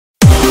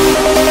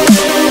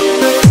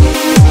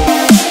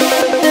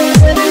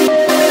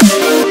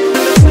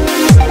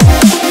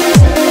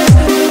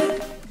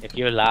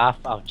laugh,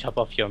 I'll chop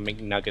off your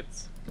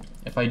McNuggets.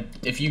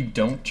 If you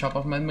don't chop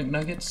off my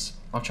McNuggets,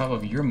 I'll chop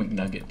off your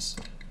McNuggets.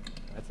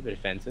 That's a bit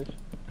offensive.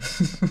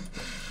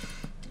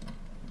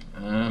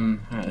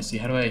 Alright, let's see,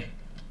 how do I...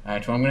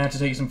 Alright, well, I'm gonna have to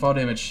take some fall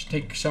damage.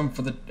 Take some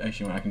for the...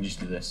 Actually, I can just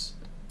do this.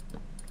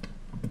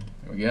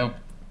 There we go.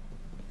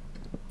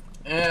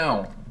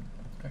 Ow!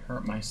 I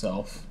hurt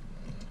myself.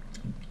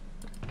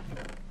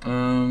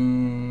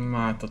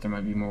 I thought there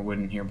might be more wood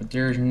in here, but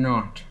there's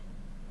not.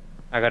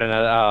 I got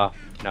another... Oh,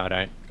 no, I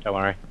don't. Don't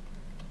worry.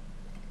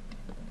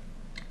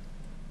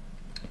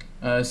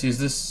 See, is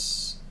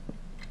this...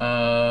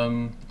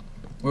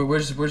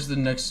 Where's the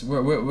next...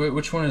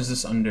 Which one is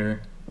this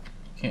under?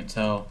 Can't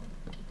tell.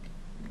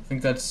 I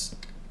think that's...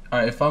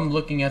 Alright, if I'm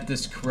looking at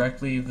this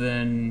correctly,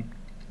 then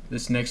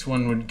this next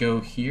one would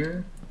go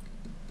here.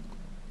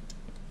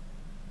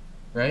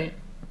 Right?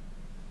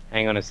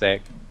 Hang on a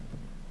sec.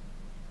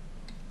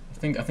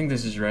 I think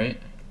this is right.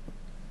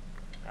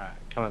 Alright,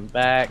 coming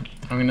back.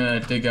 I'm gonna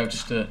dig out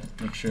just to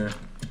make sure.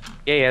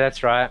 Yeah,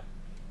 that's right.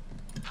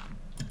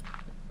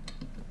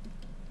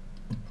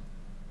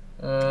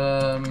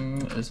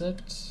 Is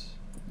it?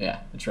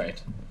 Yeah, it's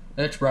right.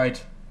 It's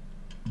right.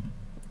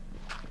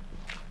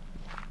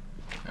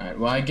 Alright,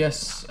 well, I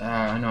guess,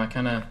 I know, I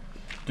kinda...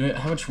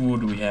 How much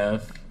wood do we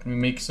have? Can we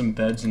make some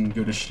beds and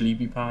go to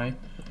Sleepy Pie?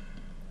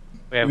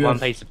 We have one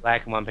piece of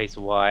black and one piece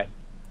of white.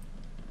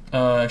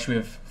 Actually,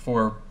 we have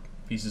 4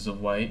 pieces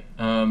of white.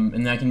 And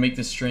then I can make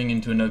this string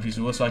into another piece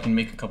of wood, so I can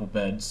make a couple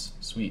beds.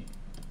 Sweet.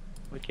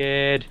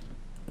 Wicked.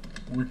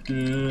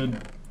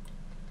 Wicked.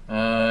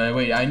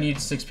 Wait, I need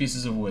 6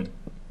 pieces of wood.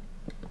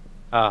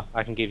 Oh,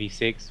 I can give you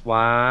 6.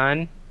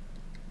 1,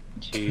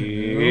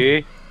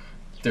 2,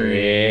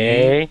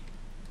 3,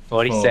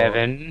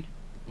 47.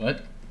 4.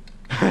 What?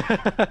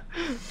 I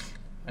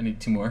need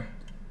 2 more.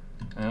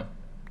 Oh.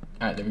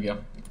 Alright, there we go.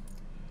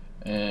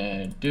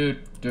 And do,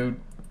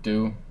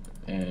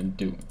 and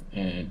do.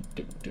 There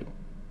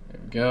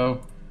we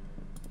go.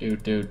 Do.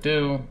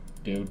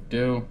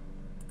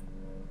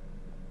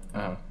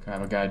 Oh,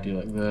 God, I gotta do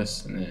like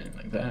this, and then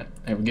like that.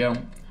 There we go.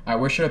 Alright,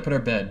 where should I put our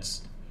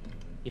beds?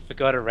 You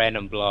forgot a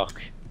random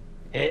block.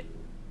 Hit.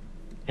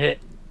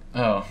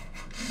 Oh.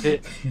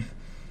 Hit.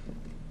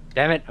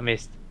 Damn it, I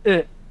missed.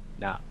 Nah.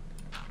 I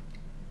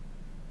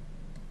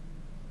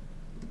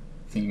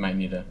think you might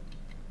need to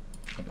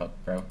jump up,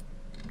 bro.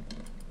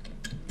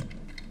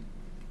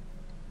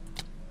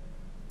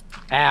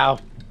 Ow.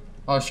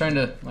 I was trying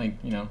to, like,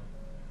 you know.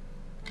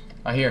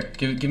 Here,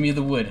 give me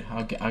the wood.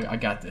 I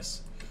got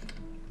this.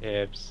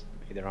 Oops,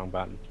 hit the wrong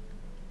button.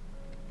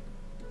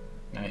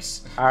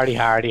 Nice. Hardy.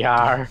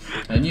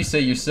 And you say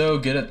you're so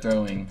good at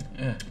throwing.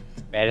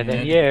 Better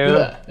than you.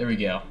 There we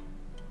go.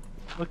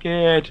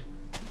 Wicked.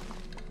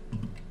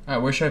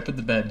 Alright, where should I put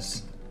the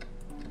beds?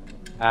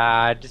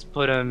 Just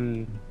put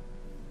them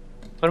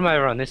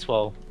over on this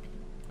wall.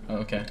 Oh,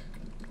 okay.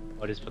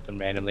 Or just put them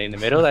randomly in the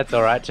middle. That's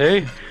all right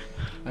too.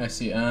 I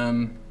see.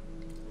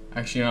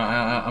 Actually, no,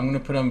 I'm gonna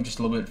put them just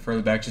a little bit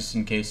further back, just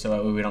in case, so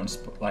that way we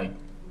don't like.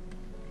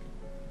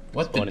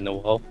 What Spawn in the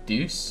wall.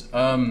 Deuce?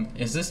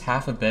 Is this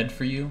half a bed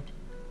for you?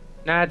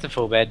 Nah, it's a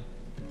full bed.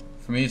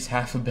 For me, it's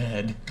half a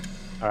bed.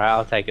 All right,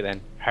 I'll take it then.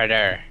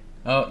 Harder.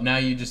 Oh, now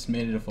you just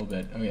made it a full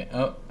bed. Okay.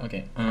 Oh,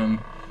 okay. Oh,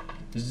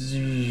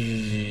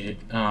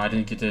 I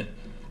didn't get to.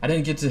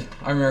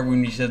 I remember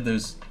when you said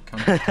those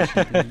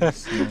competition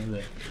things. You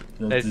know,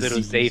 those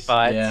little Z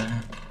fights.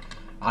 Yeah.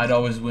 I'd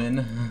always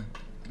win.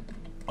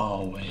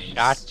 Always.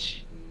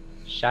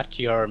 Shut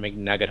your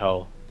McNugget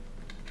hole.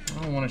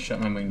 I don't want to shut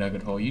my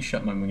McNugget hole. You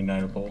shut my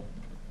McNugget hole.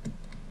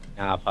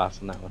 Nah, I'll pass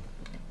on that one.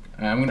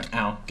 Alright, I'm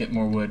gonna get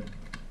more wood.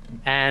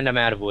 And I'm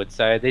out of wood.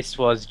 So this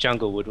was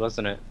jungle wood,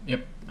 wasn't it?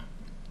 Yep.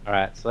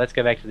 Alright, so let's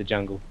go back to the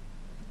jungle.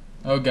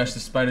 Oh gosh, the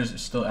spiders are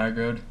still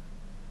aggroed.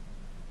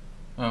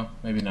 Oh,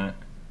 maybe not.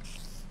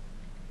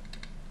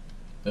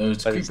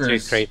 Those creepers.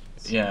 There's 2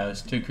 creepers. Yeah,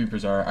 those 2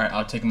 creepers are. Alright,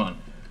 I'll take them on.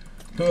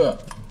 Oh,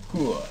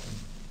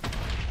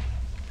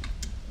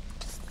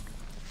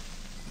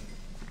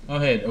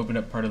 hey, it opened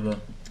up part of the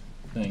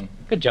thing.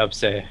 Good job,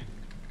 sir.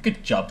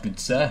 Good job, good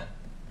sir.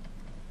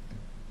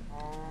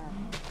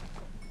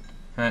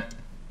 Alright.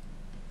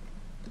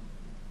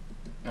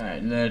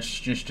 Alright, let's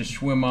just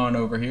swim on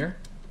over here.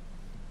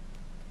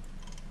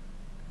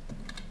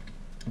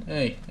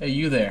 Hey,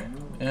 you there.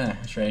 Yeah,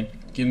 that's right.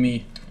 Give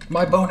me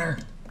my boner.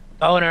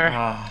 Boner.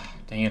 Ah,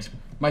 dang it.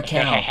 My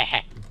cow.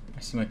 I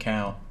see my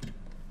cow.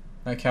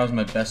 My cow's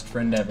my best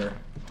friend ever.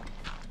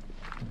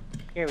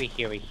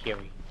 Huey.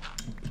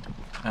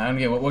 I don't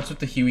get what's with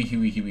the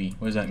Huey.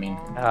 What does that mean?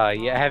 Oh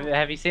yeah,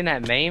 have you seen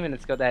that meme? And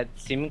it's got that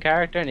Sim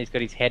character, and he's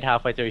got his head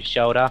halfway through his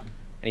shoulder,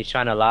 and he's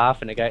trying to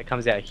laugh, and it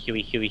comes out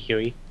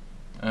Huey.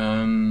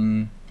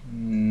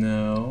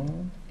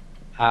 No.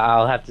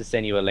 I'll have to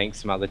send you a link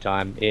some other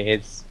time.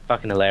 It's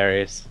fucking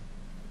hilarious.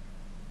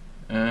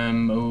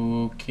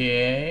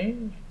 Okay.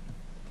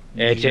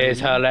 It is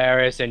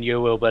hilarious, and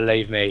you will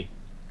believe me.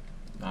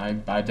 I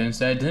didn't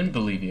say I didn't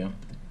believe you.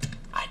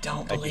 I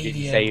don't believe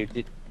you. Say you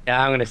did.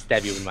 Now I'm gonna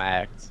stab you with my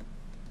axe.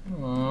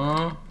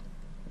 Aww.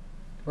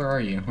 Where are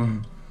you?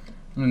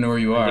 I don't know where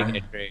you I'm are.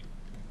 digging a tree.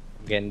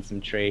 I'm getting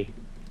some tree.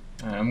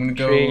 Alright, I'm gonna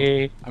go.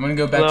 Tree. I'm gonna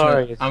go back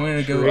Glorious to. I'm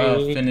gonna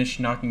go tree. finish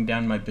knocking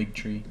down my big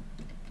tree.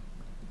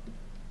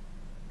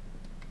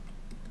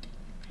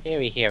 Here.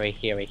 I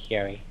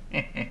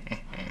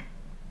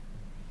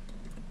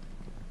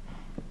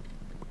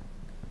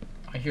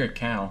hear a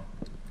cow.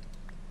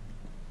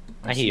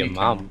 I see hear a your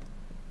cow. mum.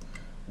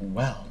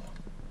 Well.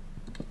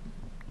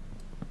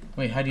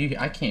 Wait, how do you?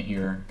 I can't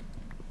hear her.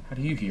 How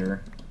do you hear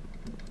her?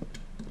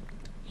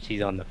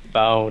 She's on the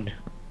phone.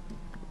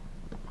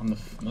 On the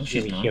no,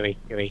 she's not. Here.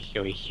 What do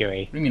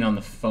you mean on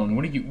the phone?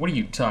 What are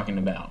you talking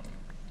about?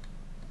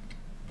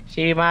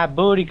 See my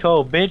booty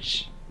call,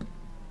 bitch.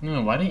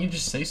 No, why didn't you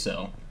just say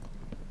so?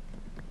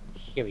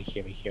 Here.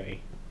 Here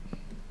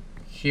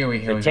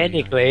we So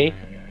technically,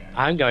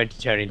 I'm going to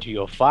turn into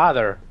your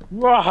father.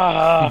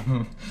 Rah!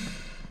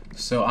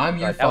 So I'm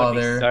your God, that would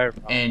be father, so wrong.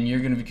 and you're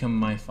gonna become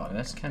my father.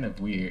 That's kind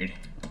of weird.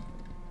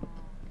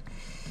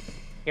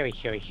 Here.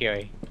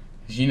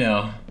 'Cause you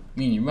know,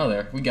 me and your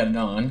mother, we got it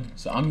on.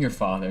 So I'm your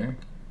father, and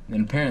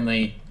then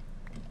apparently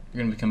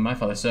you're gonna become my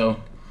father. So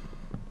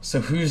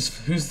who's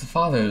the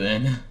father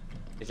then?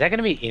 Is that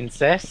gonna be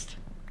incest?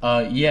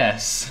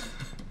 Yes.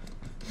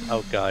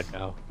 Oh God,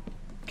 no.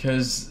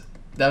 Cause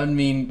that would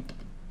mean,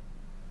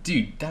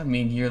 dude, that would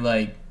mean you're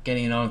like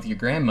getting it on with your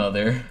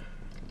grandmother.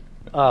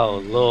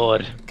 Oh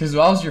Lord. Cause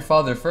I was your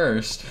father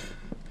first.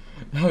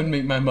 That would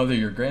make my mother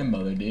your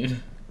grandmother, dude.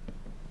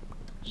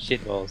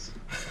 Shitballs.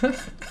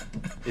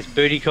 This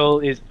booty call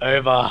is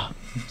over.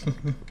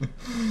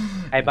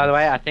 Hey, by the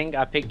way, I think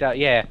I picked up.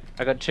 Yeah,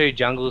 I got 2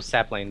 jungle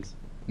saplings.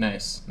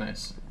 Nice. I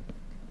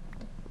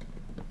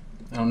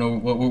don't know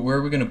where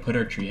are we gonna put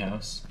our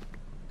treehouse.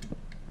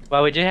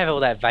 Well, we do have all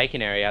that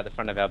vacant area out the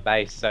front of our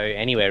base, so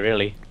anywhere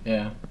really.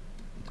 Yeah.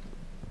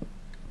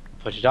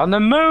 Put it on the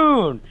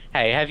moon!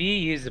 Hey, have you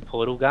used the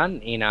portal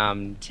gun in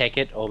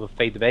Tekkit or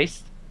Feed the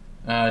Beast?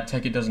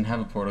 Tekkit doesn't have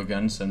a portal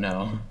gun, so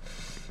no.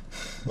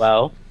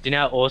 Well, do you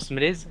know how awesome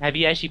it is? Have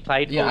you actually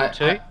played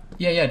Portal 2?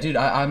 Yeah, dude.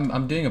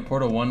 I'm doing a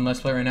Portal 1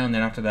 Let's Play right now, and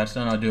then after that's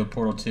done, I'll do a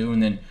Portal 2,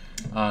 and then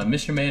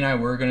Mr. May and I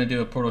were gonna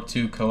do a Portal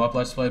 2 co-op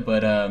Let's Play,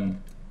 but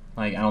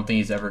like I don't think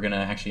he's ever gonna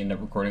actually end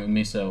up recording with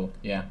me. So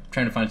yeah, I'm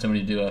trying to find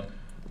somebody to do a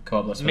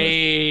co-op Let's Play.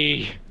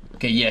 Me.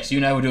 Okay, yes, you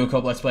and I will do a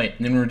co-op Let's Play, and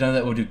then when we're done with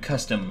that, we'll do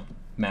custom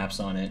maps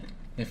on it.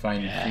 If we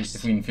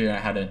can figure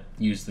out how to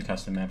use the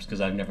custom maps,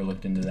 because I've never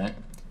looked into that.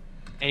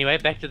 Anyway,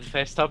 back to the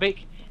first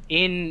topic.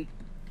 In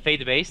Feed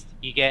the Beast,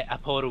 you get a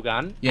portal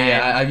gun.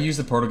 Yeah, I've used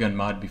the portal gun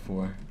mod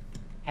before.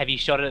 Have you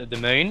shot it at the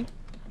moon?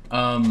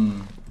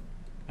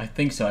 I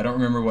think so. I don't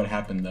remember what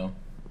happened though.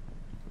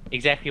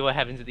 Exactly what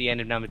happens at the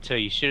end of number 2.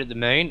 You shoot at the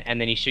moon, and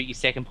then you shoot your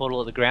second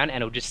portal at the ground,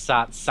 and it'll just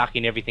start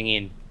sucking everything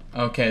in.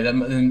 Okay, then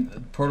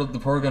the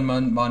portal gun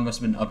mod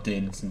must have been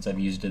updated since I've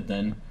used it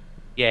then.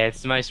 Yeah,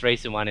 it's the most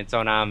recent one. It's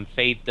on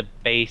Feed the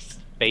Beast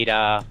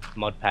beta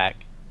mod pack.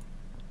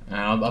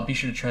 I'll be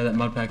sure to try that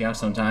mod pack out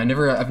sometime.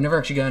 I've never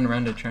actually gotten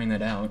around to trying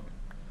that out.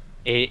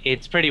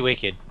 It's pretty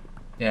wicked.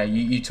 Yeah,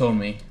 you told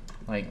me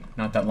like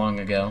not that long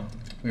ago.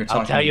 We were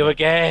talking. I'll tell you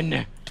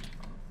again.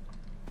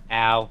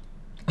 Ow.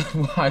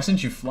 Why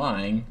isn't you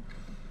flying?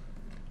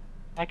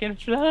 I can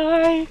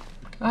fly.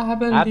 I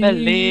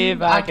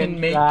believe I can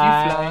make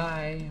fly. you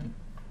fly.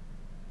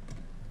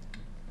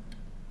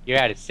 You're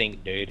out of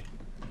sync, dude.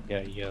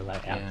 You're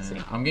like out of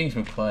sync. I'm getting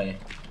some clay.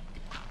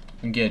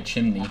 And get a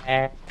chimney.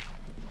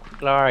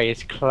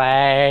 Glorious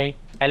clay.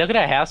 Hey, look at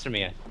our house from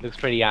here. It looks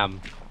pretty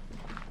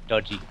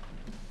dodgy.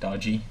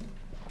 Dodgy.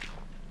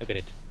 Look at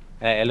it.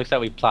 It looks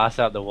like we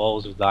plaster up the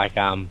walls with like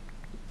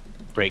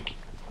brick.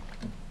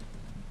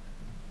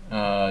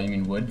 You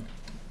mean wood?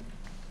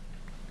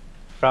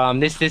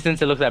 From this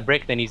distance it looks like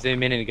brick, then you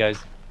zoom in and it goes,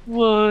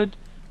 wood,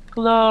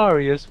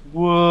 glorious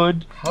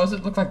wood. How does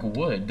it look like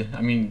wood?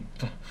 I mean,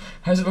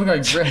 how does it look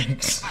like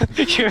bricks?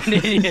 You're an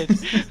idiot.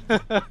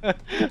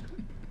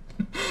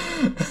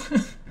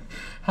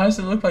 How does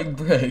it look like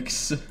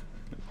bricks?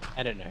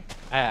 I don't know.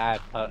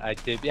 I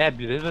did. Yeah.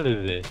 Blah, blah, blah,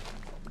 blah.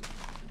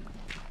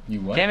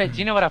 You what? Damn it! Do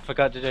you know what I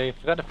forgot to do? I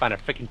forgot to find a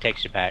freaking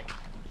texture pack.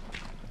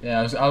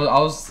 Yeah, I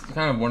was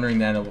kind of wondering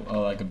that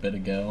like a bit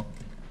ago.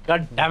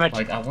 God damn it!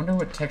 Like, I wonder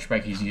what texture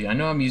pack he's using. I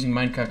know I'm using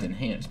Minecraft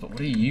Enhanced, but what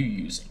are you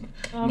using?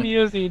 I'm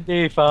using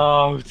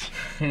default.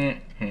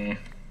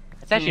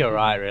 It's It's actually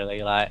alright,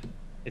 really. Like,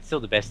 it's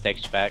still the best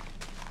texture pack.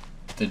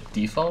 The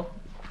default?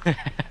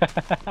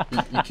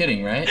 You're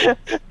kidding, right?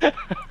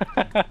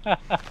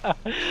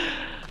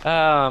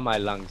 Oh, my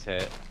lungs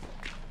hurt.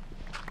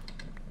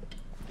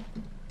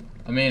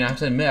 I mean, I have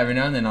to admit, every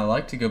now and then I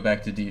like to go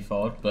back to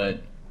default,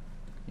 but,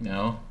 you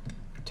know,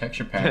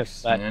 texture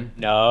packs, But man.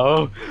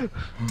 no.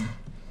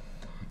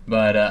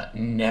 But,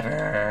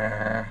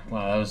 never.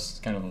 Wow, that was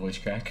kind of a voice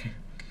crack.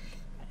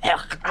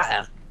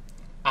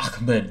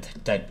 Ahmed,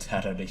 the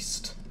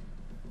terrorist.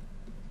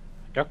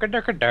 Durka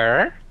durka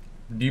dur.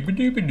 Deepa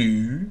deepa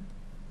doo.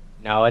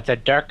 No, it's a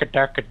durka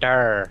durka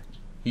dur.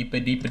 Heepa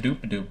deepa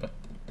doopa doopa.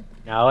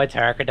 No, it's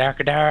herka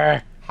durka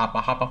dur.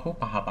 Hoppa hoppa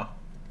hoopa hoppa.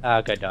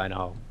 Oh, go die in a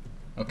hole.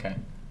 Okay.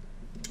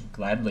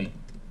 Gladly.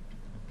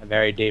 A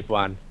very deep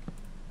one.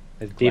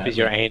 As deep as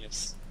your Gladly.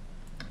 anus.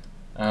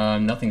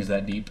 Nothing's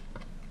that deep.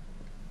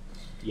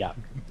 Yuck.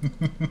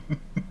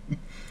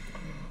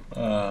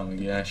 Oh my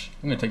gosh.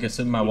 I'm gonna take a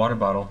sip of my water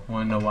bottle.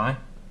 Wanna know why?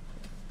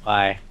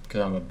 Why?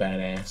 Because I'm a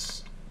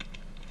badass.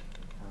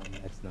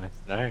 That's nice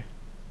to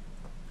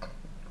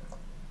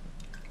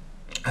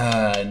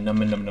know. Num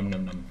num num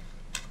num num.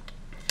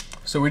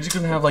 So we're just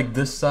gonna have like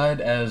this side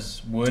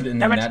as wood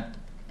and then Damn it. that.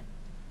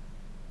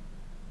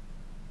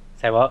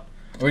 Say what?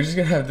 We're just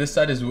gonna have this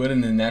side as wood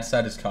and then that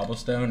side is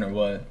cobblestone or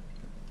what?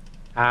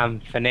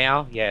 For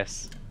now,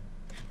 yes.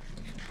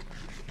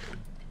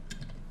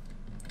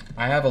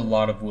 I have a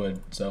lot of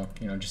wood, so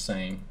you know, just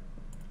saying.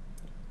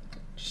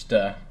 Just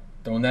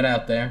throwing that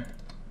out there.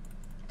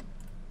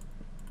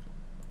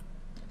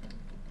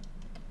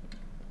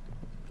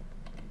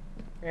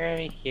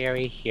 Very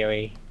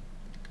hairy.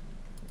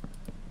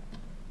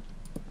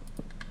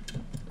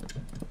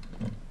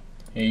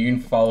 Yeah, you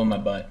can follow my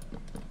butt.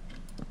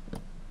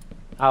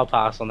 I'll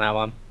pass on that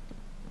one.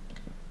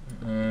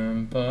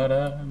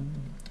 Ba-da,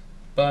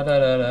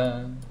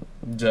 ba-da-da-da,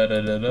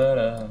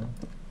 da-da-da-da-da.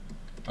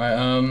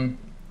 Alright,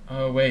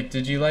 oh wait,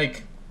 did you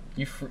like,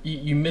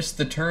 you missed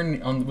the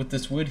turn on with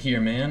this wood here,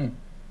 man.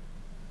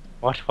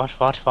 What?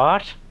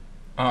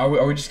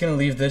 Are we just gonna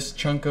leave this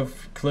chunk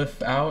of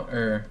cliff out,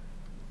 or?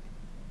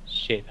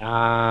 Shit.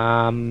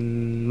 I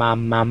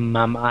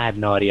have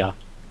no idea.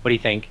 What do you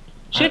think?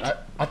 Shit.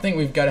 I think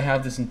we've got to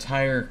have this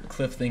entire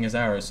cliff thing as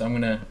ours, so I'm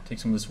gonna take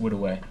some of this wood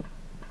away.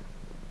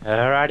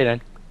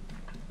 Alrighty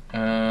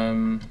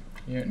then.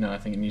 Here, no, I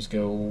think it needs to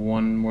go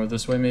one more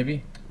this way,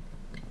 maybe.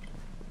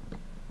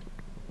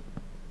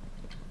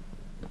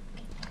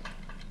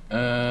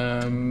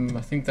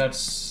 I think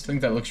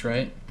that looks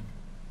right.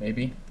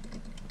 Maybe.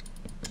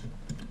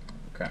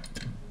 Crap.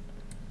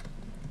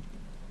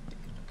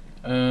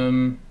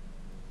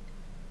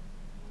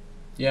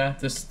 Yeah,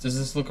 does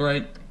this look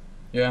right?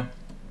 Yeah.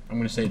 I'm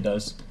gonna say it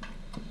does.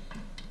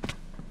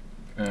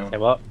 Oh. Say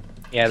what?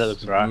 Yeah, that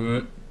looks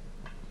right.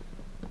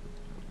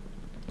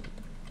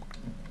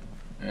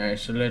 Alright,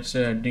 so let's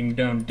ding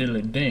dong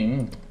dilly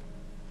ding.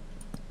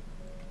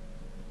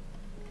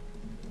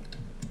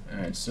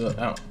 Alright, so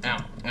ow,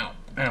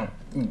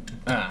 ooh,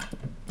 ah.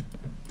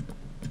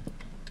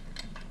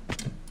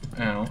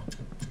 Ow.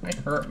 I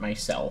hurt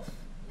myself.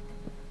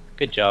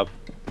 Good job.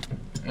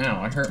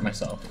 Ow, I hurt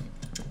myself.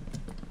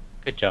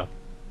 Good job.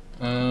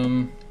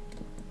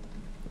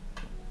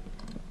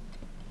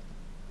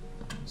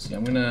 See,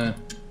 I'm gonna.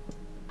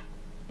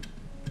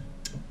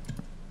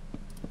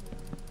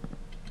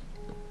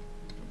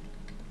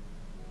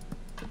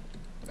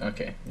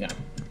 Okay, yeah.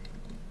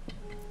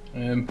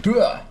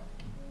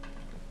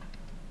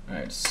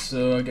 Alright,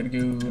 so I gotta go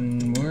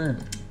one more.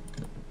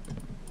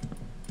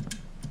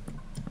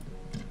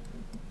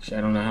 Actually,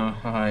 I don't know how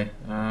high.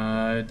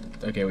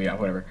 Okay, well, yeah,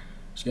 whatever.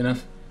 Just good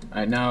enough.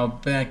 Alright, now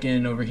back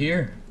in over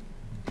here.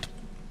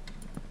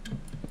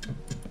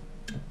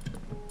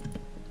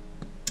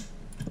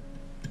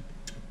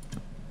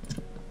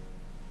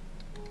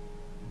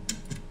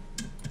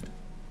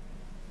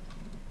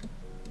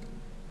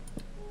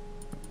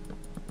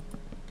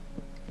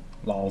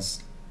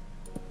 Lols.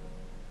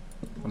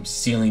 I'm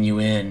sealing you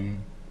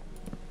in.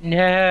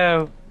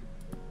 No.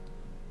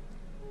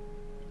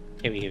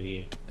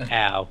 Here.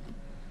 Ow.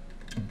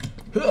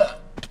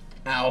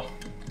 Ow.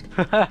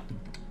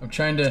 I'm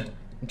trying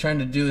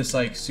to do this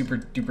like super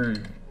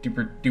duper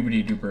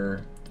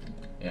duper.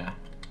 Yeah.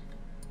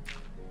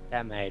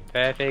 That made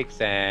perfect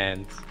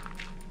sense.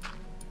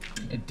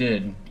 It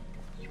did.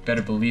 You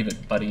better believe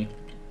it, buddy.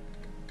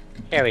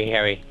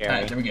 Harry.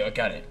 Alright, there we go. I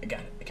got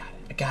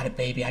it,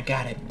 baby. I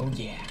got it. Oh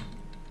yeah.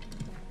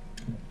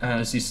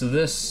 Let's see. So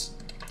this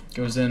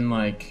goes in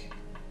like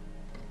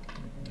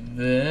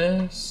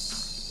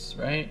this,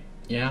 right?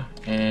 Yeah.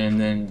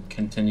 And then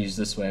continues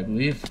this way, I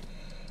believe.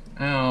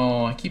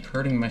 Ow! I keep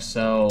hurting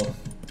myself.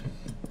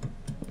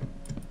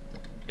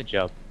 Good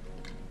job.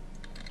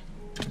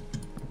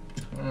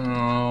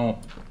 Oh.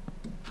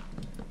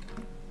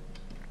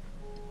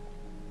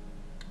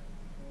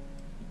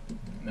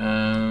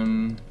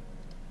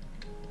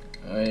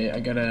 I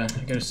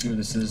gotta see what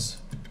this is.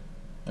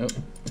 Oh.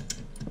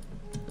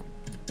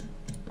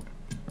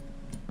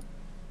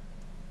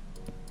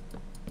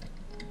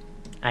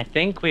 I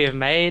think we have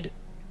made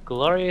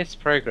glorious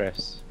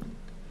progress.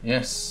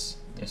 Yes,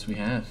 we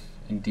have.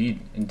 Indeed,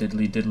 and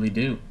diddly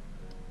do.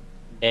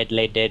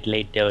 Deadly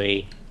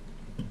doy.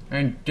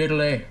 And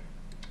diddly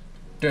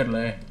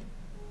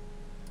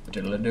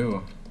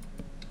do.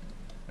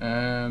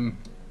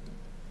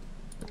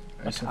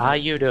 What are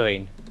you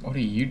doing? What are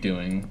you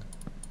doing?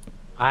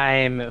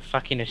 I'm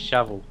fucking a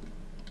shovel.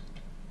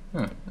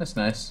 Huh, that's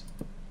nice.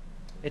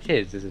 It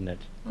is, isn't it?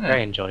 Yeah.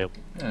 Very enjoyable.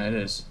 Yeah, it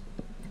is.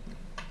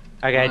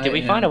 Okay, did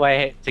we find a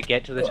way to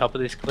get to the top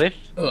of this cliff?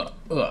 What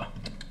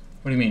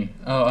do you mean?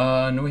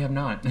 Oh, no, we have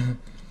not.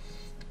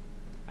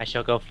 I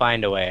shall go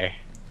find a way.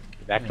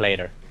 Be back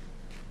later.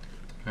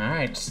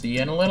 Alright, see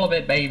you in a little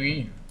bit,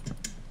 baby.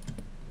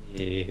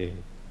 Yeah.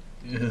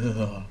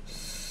 Ugh.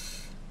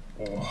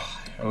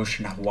 Oh,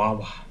 Ocean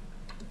Wawa.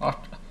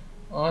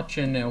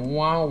 Watching it,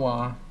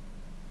 Wawa.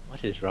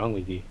 What is wrong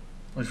with you?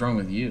 What's wrong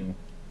with you?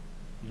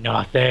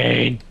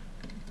 Nothing.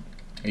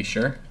 Are you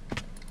sure?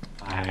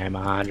 I'm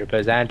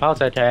 100%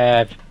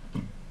 positive.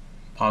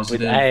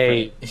 Positive. With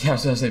A. Yeah, I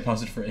was gonna say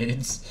positive for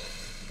AIDS.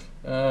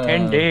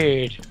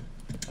 Indeed.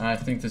 I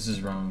think this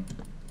is wrong.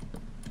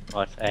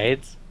 What's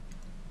AIDS?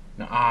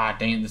 No,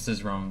 dang it, this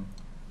is wrong.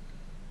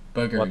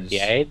 Boogers. What, the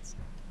AIDS?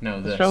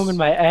 No, this. What's wrong with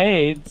my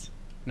AIDS?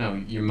 No,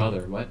 your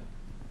mother. What?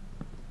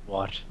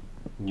 What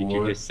did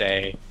you What? just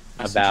say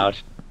I said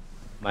about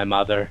my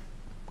mother?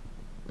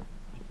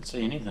 I didn't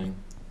say anything.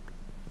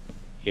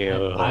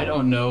 You. I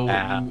don't know.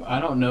 I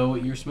don't know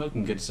what you're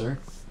smoking, good sir.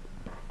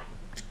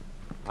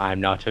 I'm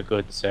not a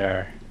good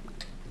sir.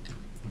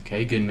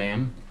 Okay, good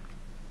ma'am.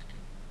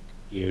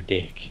 You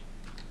dick.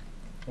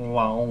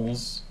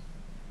 Lols.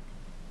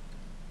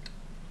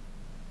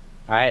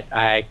 Alright,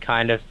 I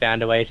kind of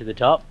found a way to the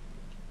top.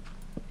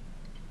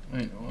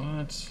 Wait,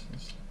 what?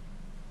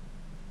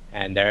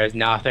 And there's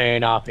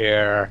nothing up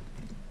here.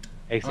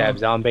 Except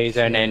zombies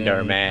and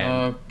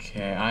Enderman.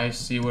 Okay, I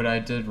see what I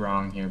did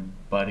wrong here,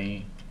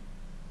 buddy.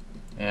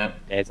 Yep.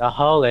 There's a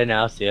hole in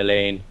our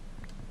ceiling.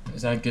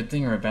 Is that a good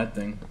thing or a bad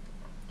thing?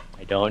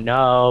 I don't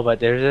know, but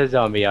there's a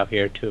zombie up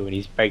here too, and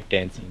he's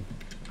breakdancing.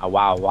 Oh,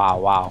 wow, wow,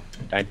 wow.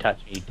 Don't touch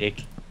me,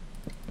 dick.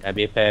 Don't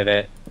be a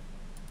pervert.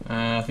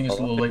 I think it's a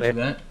Fall little off the late for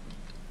that.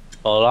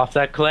 Fall off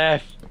that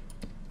cliff.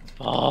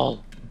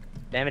 Fall.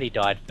 Damn it, he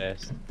died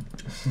first.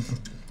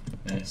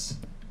 Nice.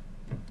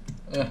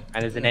 And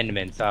there's an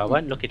Enderman, so I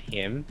won't look at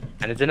him.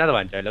 And there's another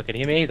one, don't look at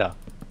him either.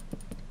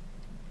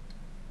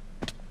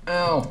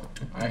 Ow!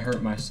 I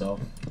hurt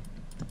myself.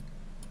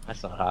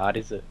 That's not hard,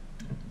 is it?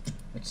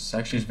 It's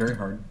very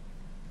hard.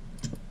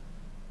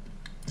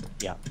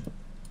 Yeah.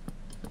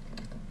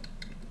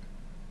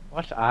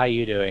 What are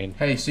you doing?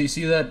 Hey, see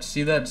that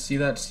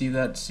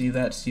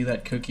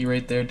cookie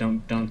right there?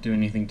 Don't do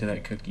anything to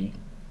that cookie.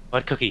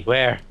 What cookie?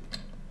 Where?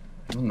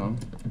 I don't know.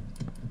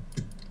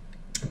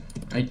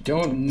 I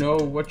don't know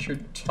what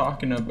you're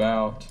talking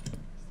about.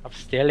 Stop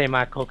stealing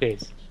my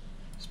cookies.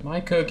 It's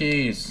my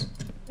cookies.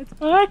 It's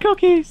my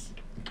cookies.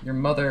 Your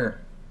mother.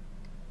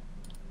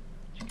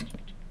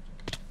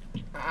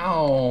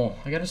 Ow!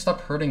 I gotta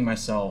stop hurting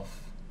myself.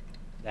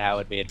 That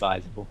would be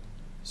advisable.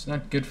 It's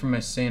not good for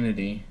my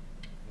sanity.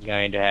 I'm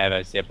going to have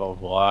a sip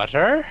of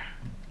water.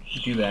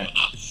 Do that.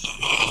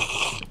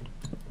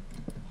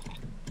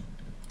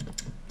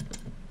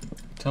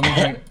 Tell me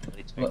how.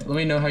 Let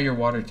me know how your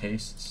water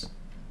tastes.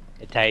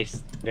 It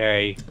tastes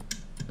very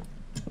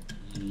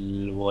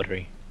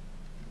watery.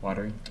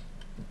 Watery.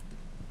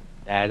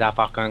 There's a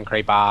fucking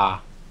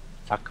creeper.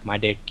 Suck my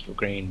dick, you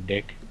green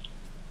dick.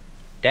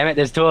 Damn it,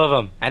 there's two of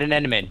them. And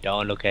an Enderman.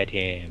 Don't look at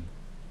him.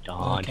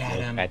 Don't look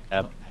at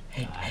the...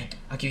 Hey,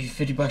 I'll give you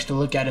 $50 to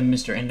look at him,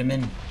 Mr.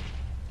 Enderman.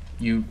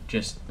 You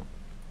just...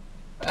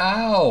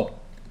 Ow!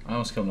 I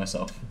almost killed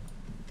myself.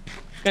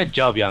 Good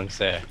job, young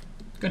sir.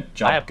 Good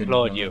job. I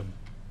applaud you.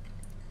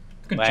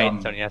 Good Wait,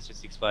 job. something else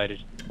just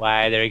exploded.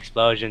 Why are there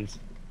explosions?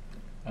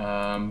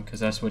 Because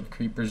that's what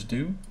creepers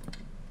do.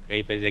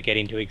 Creepers are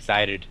getting too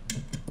excited.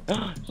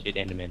 Shit,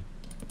 Enderman.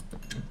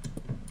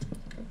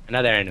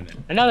 Another Enderman.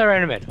 Another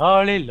Enderman.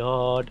 Holy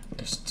Lord.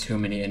 There's too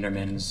many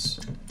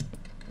Endermans.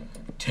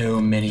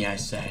 Too many, I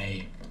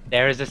say.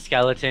 There is a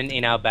skeleton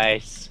in our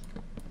base.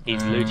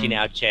 He's looting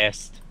our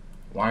chest.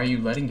 Why are you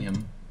letting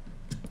him?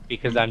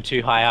 Because I'm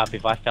too high up.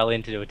 If I fell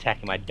in to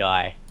attack him, I'd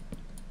die.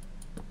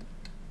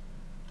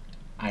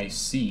 I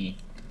see.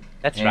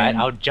 That's right.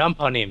 I'll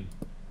jump on him.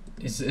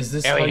 Is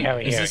this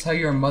how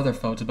your mother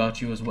felt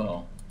about you as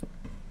well?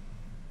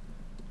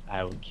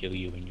 I will kill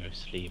you in your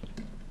sleep.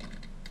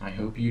 I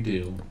hope you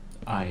do.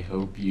 I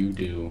hope you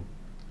do.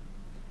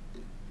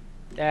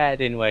 That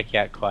didn't work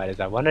out quite as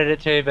I wanted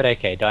it to, but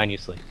okay, die in your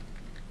sleep.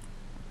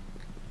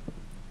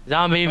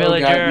 Zombie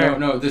villager! God,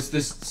 no,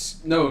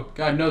 no,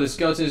 God, no, the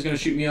skeleton is gonna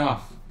shoot me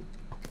off.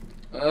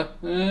 I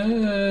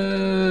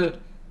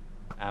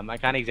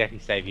can't exactly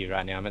save you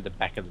right now, I'm at the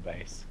back of the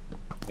base.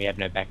 We have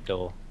no back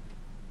door.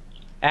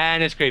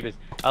 And there's creepers.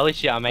 Holy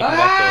shit, I'm making a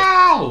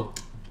back door. Ow!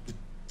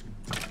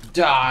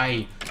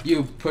 Die!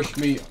 You pushed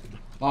me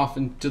off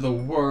into the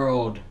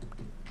world.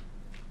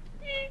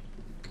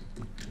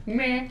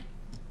 Meh.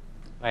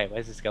 Wait,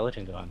 where's the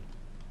skeleton gone?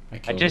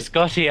 I just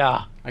got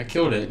here! I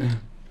killed it.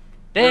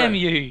 Damn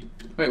you!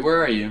 Wait,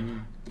 where are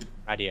you?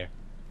 Right here.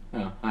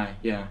 Oh, hi,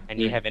 yeah. And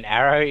you have an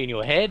arrow in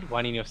your head,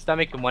 one in your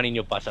stomach, and one in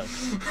your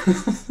buttocks.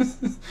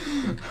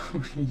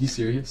 Are you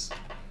serious?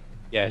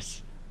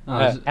 Yes.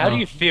 How do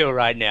you feel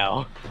right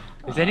now?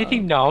 Is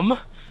anything numb?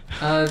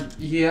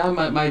 Yeah,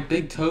 my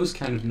big toe's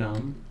kind of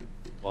numb.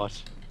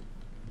 What?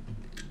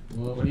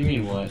 Well, what do you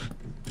mean, what?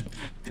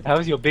 How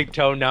is your big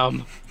toe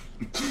numb?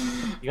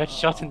 You got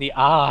shot in the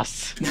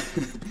ass.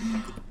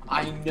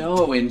 I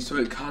know, and so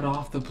it cut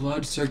off the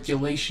blood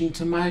circulation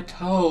to my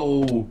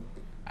toe.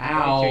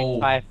 Ow. Your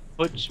entire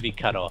foot should be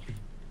cut off.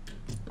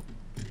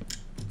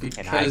 Because...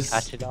 Can I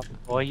cut it off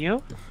for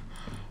you?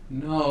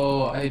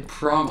 No, I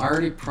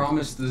already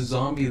promised the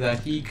zombie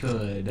that he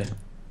could.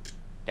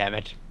 Damn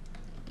it.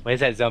 Where's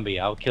that zombie?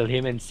 I'll kill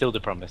him and seal the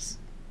promise.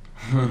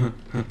 What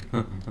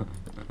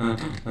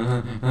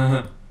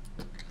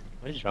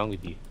is wrong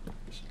with you?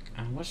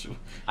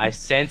 I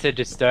sense a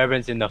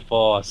disturbance in the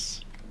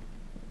force.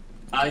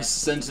 I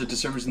sense a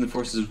disturbance in the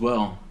force as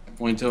well.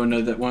 Want to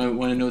know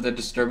what that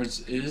disturbance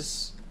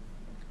is?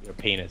 Your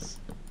penis.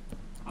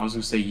 I was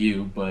gonna say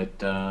you, but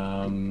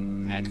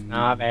That's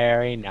not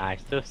very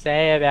nice to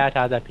say about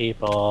other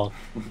people.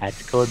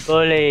 That's called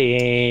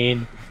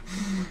bullying.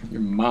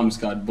 Your mom's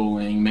got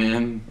bullying,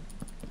 man.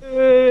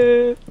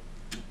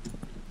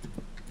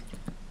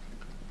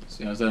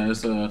 See, how's that?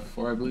 That's a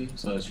 4, I believe.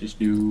 So let's just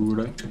do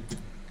that.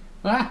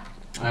 Ah!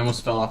 I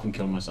almost fell off and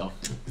killed myself.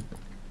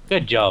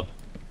 Good job.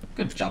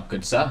 Good job,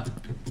 good sir.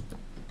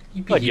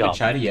 Good job.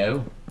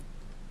 Chatty-o.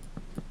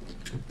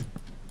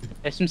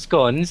 There's some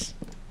scones.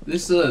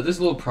 This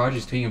little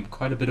project's taking up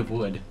quite a bit of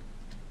wood.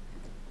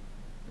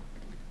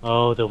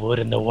 Oh, the wood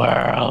in the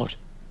world.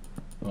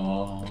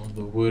 Oh,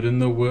 the wood in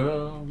the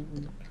world.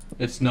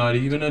 It's not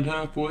even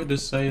enough wood to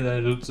say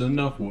that it's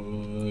enough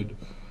wood.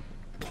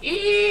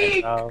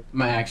 Eek!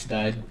 My axe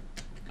died.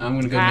 I'm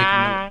gonna go make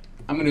another.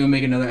 I'm gonna go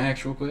make another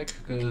axe real quick,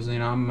 cause you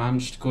know I'm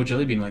just a cool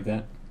jelly bean like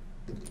that.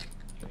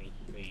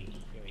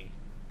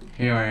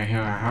 Here,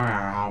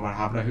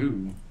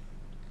 who?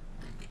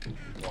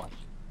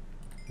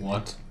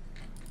 What?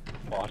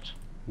 What?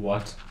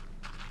 What?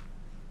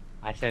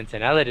 I sense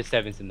another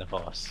disturbance in the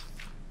force.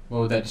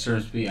 What would that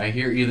disturbance be? I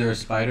hear either a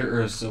spider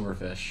or a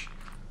silverfish.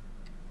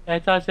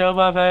 It's a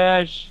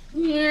silverfish!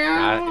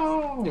 Yeah.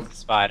 No, it's a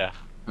spider.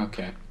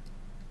 Okay.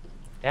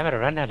 Damn it, I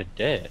ran out of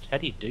dirt. How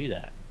do you do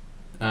that?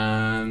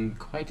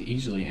 Quite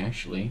easily,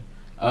 actually.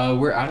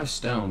 We're out of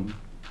stone.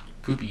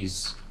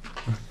 Poopies.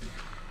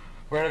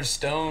 We're out of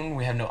stone,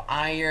 we have no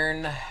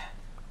iron. We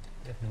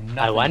have no nothing.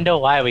 I wonder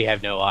why we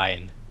have no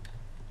iron.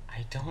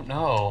 I don't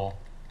know.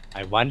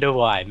 I wonder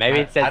why. Maybe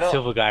it's that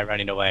silver guy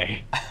running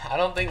away. I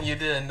don't think you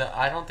did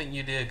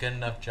a good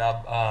enough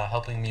job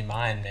helping me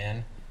mine,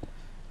 man.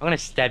 I'm gonna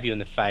stab you in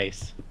the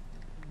face.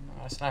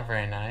 No, that's not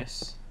very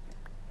nice.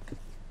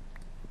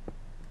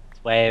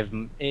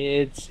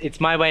 It's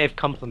my way of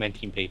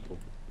complimenting people.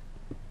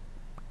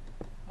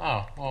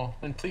 Oh, well,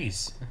 then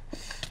please.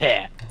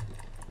 Yeah.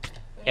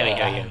 Here we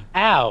go,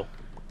 Ow!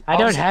 I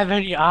don't have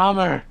any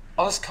armor!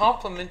 I was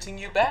complimenting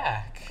you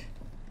back.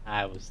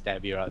 I will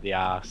stab you right the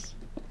ass.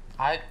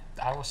 I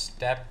will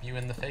stab you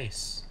in the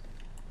face.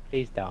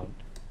 Please don't.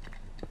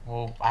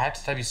 Well, I have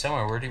to stab you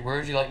somewhere. Where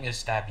would you like me to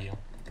stab you?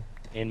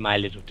 In my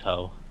little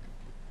toe.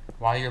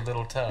 Why your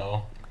little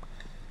toe?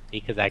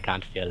 Because I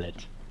can't feel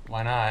it.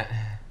 Why not?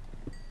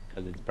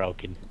 Because it's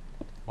broken.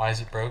 Why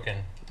is it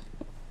broken?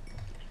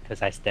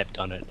 Because I stepped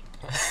on it.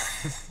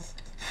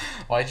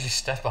 Why'd you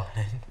step on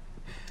it?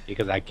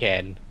 Because I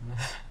can.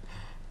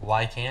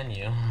 Why can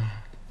you?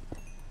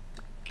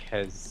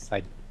 Because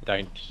I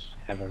don't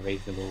have a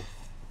reasonable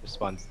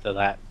response to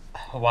that.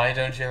 Why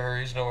don't you have a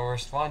reasonable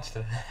response to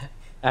that?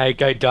 I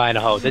go die in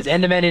a hole. There's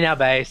Enderman in our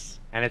base,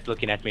 and it's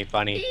looking at me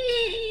funny.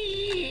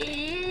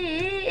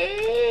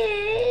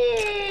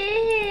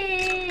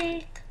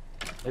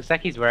 Looks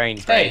like he's wearing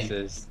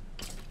braces.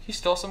 He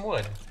stole some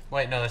wood.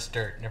 Wait, no, that's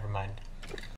dirt. Never mind.